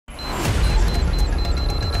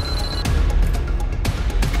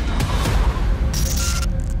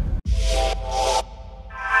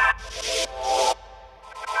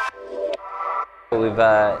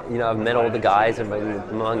I've met all the guys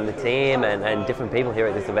among the team and different people here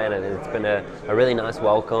at this event, and it's been a really nice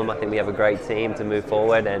welcome. I think we have a great team to move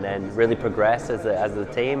forward and really progress as a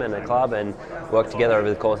team and a club, and work together over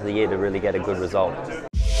the course of the year to really get a good result.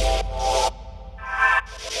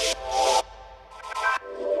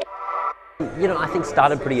 I think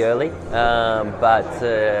started pretty early, but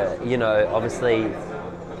obviously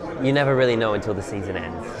you never really know until the season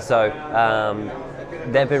ends. So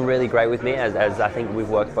they've been really great with me, as I think we've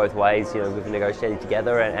worked both ways. We've negotiated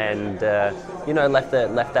together and left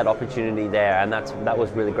that opportunity there, and that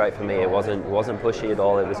was really great for me. It wasn't pushy at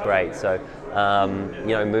all. It was great. So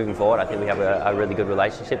moving forward, I think we have a really good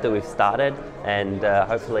relationship that we've started, and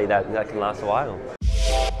hopefully that can last a while.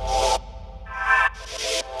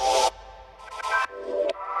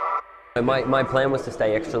 My plan was to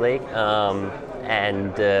stay Ekstraligi,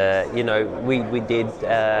 and we did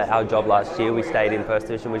our job last year. We stayed in first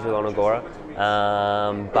division, which was on Agora,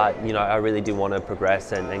 but I really do want to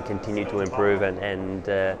progress and continue to improve and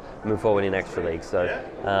move forward in Ekstraligi. So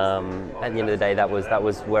at the end of the day, that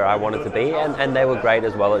was where I wanted to be, and they were great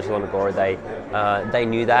as well at Agora. They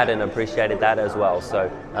knew that and appreciated that as well.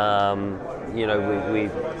 So we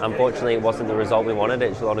unfortunately it wasn't the result we wanted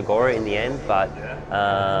at Agora in the end, but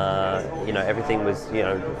everything was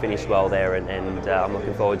finished well there, and I'm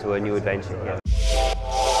looking forward to a new adventure here.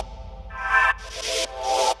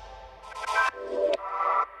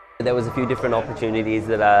 There was a few different opportunities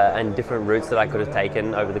and different routes that I could have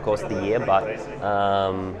taken over the course of the year, but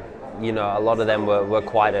a lot of them were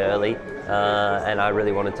quite early, and I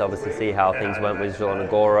really wanted to obviously see how things went with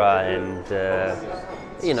Agora, and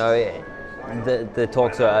the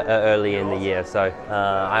talks are early in the year, so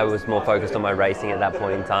I was more focused on my racing at that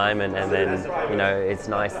point in time, and then it's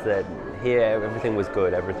nice that here everything was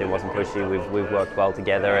good, everything wasn't pushy. We've worked well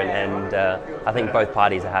together, and I think both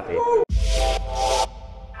parties are happy.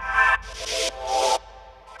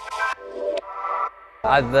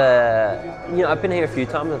 I've been here a few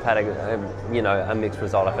times. I've had a mixed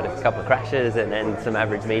result. I've had a couple of crashes and some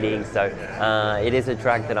average meetings. So it is a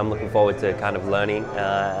track that I'm looking forward to kind of learning,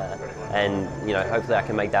 and hopefully I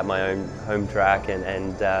can make that my own home track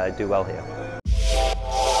and do well here.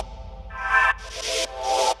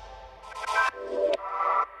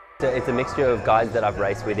 It's a mixture of guys that I've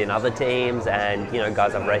raced with in other teams and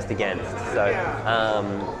guys I've raced against. So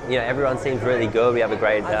everyone seems really good. We have a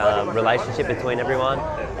great relationship between everyone,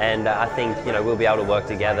 and I think we'll be able to work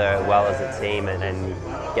together well as a team and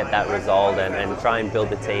get that result and try and build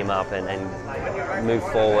the team up and move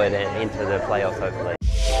forward and into the playoffs hopefully.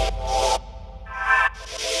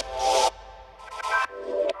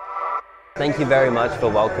 Thank you very much for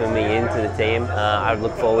welcoming me into the team. I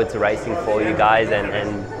look forward to racing for you guys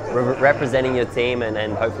and representing your team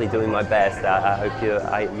and hopefully doing my best. I hope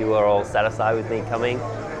you are all satisfied with me coming,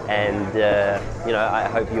 and I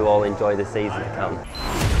hope you all enjoy the season to come.